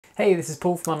Hey, this is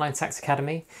Paul from Online Sax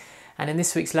Academy, and in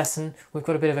this week's lesson we've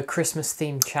got a bit of a Christmas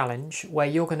themed challenge where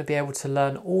you're going to be able to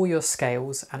learn all your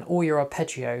scales and all your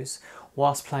arpeggios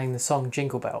whilst playing the song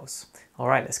Jingle Bells.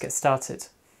 Alright, let's get started.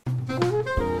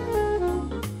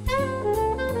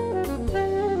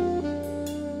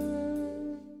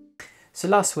 So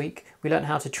last week we learned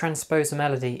how to transpose a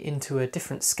melody into a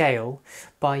different scale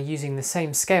by using the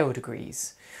same scale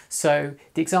degrees. So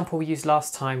the example we used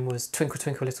last time was Twinkle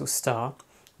Twinkle Little Star,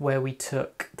 where we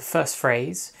took the first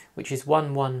phrase, which is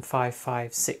 1 1 5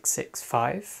 5 6 6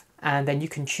 5, and then you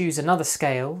can choose another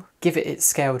scale, give it its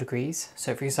scale degrees.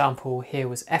 So for example, here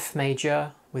was F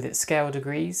major with its scale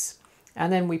degrees,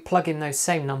 and then we plug in those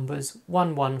same numbers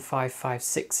 1 1 5 5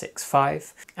 6 6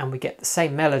 5, and we get the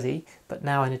same melody but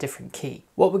now in a different key.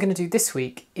 What we're going to do this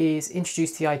week is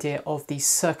introduce the idea of the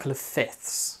circle of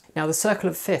fifths. Now the circle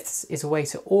of fifths is a way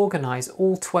to organise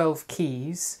all 12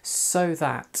 keys so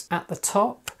that at the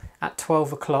top, at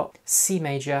 12 o'clock, C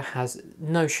major has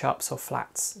no sharps or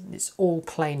flats. It's all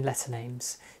plain letter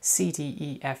names, C, D,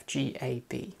 E, F, G, A,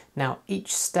 B. Now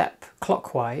each step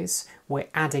clockwise, we're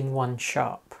adding one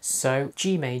sharp. So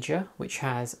G major, which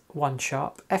has one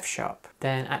sharp, F sharp.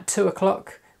 Then at 2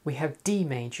 o'clock, we have D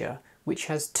major, which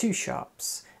has two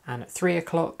sharps. And at 3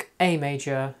 o'clock, A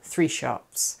major, three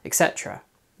sharps, etc.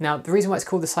 Now, the reason why it's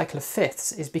called the cycle of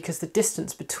fifths is because the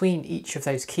distance between each of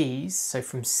those keys, so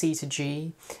from C to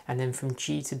G and then from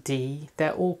G to D,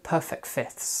 they're all perfect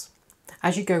fifths.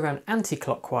 As you go around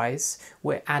anti-clockwise,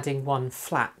 we're adding one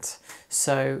flat.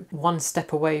 So one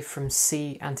step away from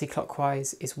C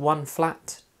anti-clockwise is one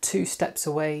flat, 2 steps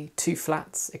away, 2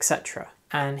 flats, etc.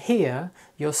 And here,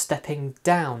 you're stepping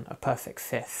down a perfect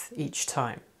fifth each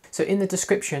time. So in the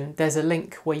description, there's a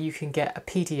link where you can get a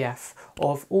PDF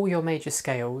of all your major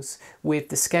scales with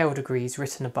the scale degrees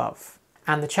written above.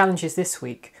 And the challenge is this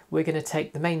week, we're going to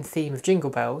take the main theme of Jingle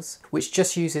Bells, which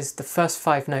just uses the first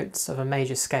 5 notes of a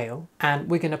major scale, and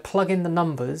we're going to plug in the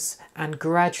numbers and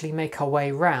gradually make our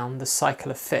way round the cycle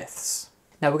of fifths.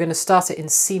 Now we're going to start it in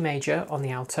C major on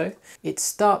the alto. It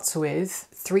starts with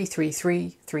 3 3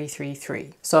 3 3 3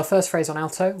 3. So our first phrase on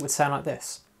alto would sound like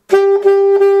this.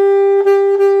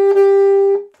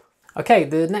 Okay,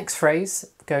 the next phrase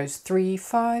goes 3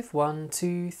 5 1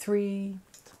 2 3.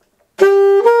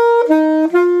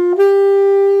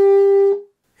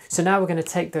 So now we're going to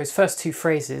take those first 2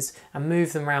 phrases and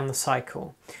move them around the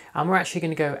cycle. And we're actually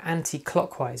going to go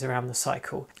anti-clockwise around the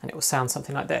cycle, and it will sound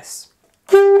something like this.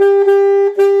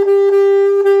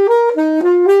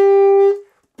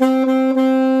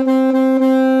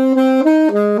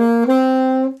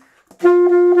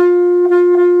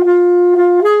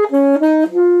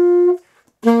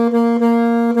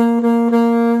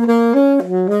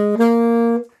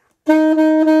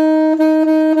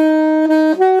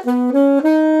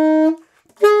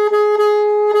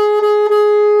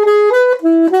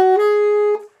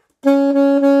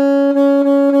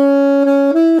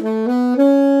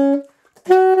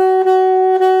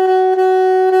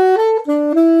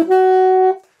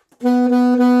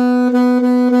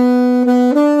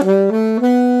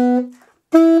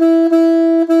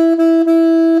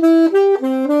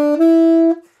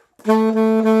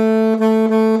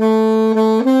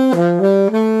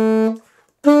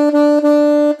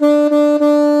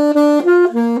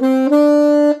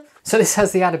 So this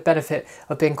has the added benefit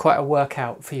of being quite a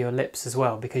workout for your lips as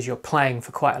well, because you're playing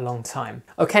for quite a long time.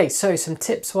 Okay, so some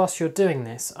tips whilst you're doing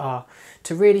this are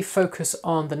to really focus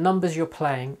on the numbers you're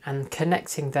playing and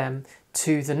connecting them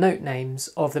to the note names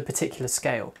of the particular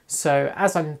scale. So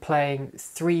as I'm playing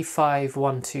 3 5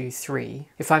 1 2 3,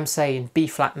 if I'm say in B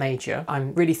flat major,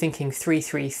 I'm really thinking 3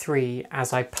 3 3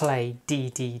 as I play D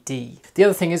D D. The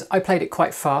other thing is I played it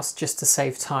quite fast just to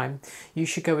save time. You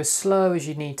should go as slow as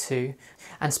you need to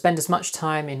and spend as much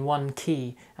time in one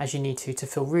key as you need to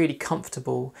feel really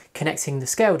comfortable connecting the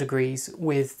scale degrees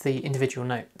with the individual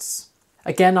notes.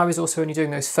 Again, I was also only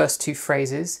doing those first 2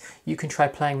 phrases. You can try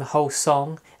playing the whole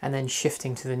song and then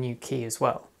shifting to the new key as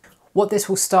well. What this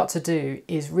will start to do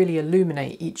is really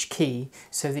illuminate each key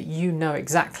so that you know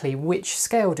exactly which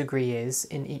scale degree is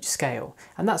in each scale.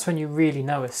 And that's when you really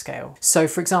know a scale. So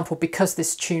for example, because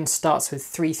this tune starts with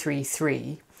 3 3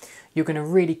 3, you're going to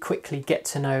really quickly get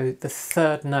to know the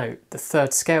third note, the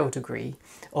third scale degree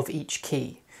of each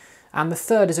key. And the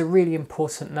third is a really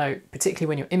important note, particularly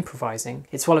when you're improvising.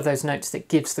 It's one of those notes that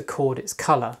gives the chord its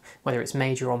colour, whether it's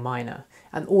major or minor.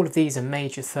 And all of these are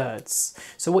major thirds.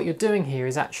 So what you're doing here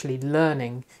is actually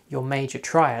learning your major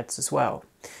triads as well.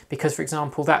 Because for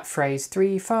example, that phrase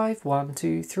 3 5 1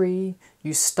 2 3,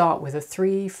 you start with a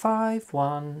 3 5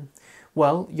 1.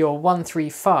 Well, your 1 3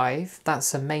 5,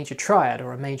 that's a major triad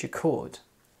or a major chord.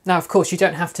 Now, of course, you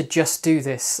don't have to just do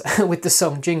this with the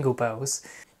song Jingle Bells.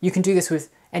 You can do this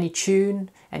with any tune,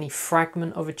 any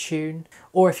fragment of a tune,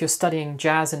 or if you're studying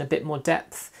jazz in a bit more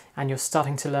depth and you're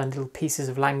starting to learn little pieces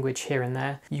of language here and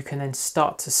there, you can then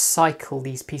start to cycle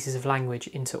these pieces of language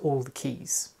into all the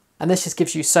keys. And this just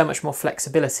gives you so much more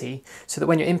flexibility so that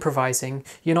when you're improvising,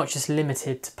 you're not just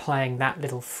limited to playing that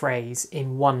little phrase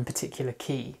in one particular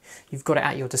key. You've got it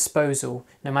at your disposal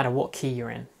no matter what key you're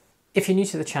in. If you're new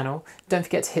to the channel, don't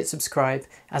forget to hit subscribe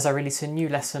as I release a new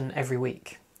lesson every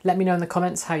week. Let me know in the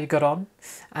comments how you got on,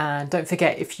 and don't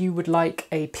forget, if you would like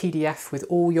a PDF with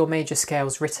all your major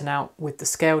scales written out with the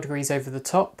scale degrees over the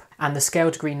top and the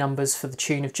scale degree numbers for the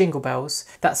tune of Jingle Bells,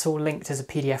 that's all linked as a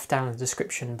PDF down in the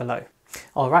description below.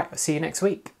 Alright, I'll see you next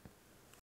week.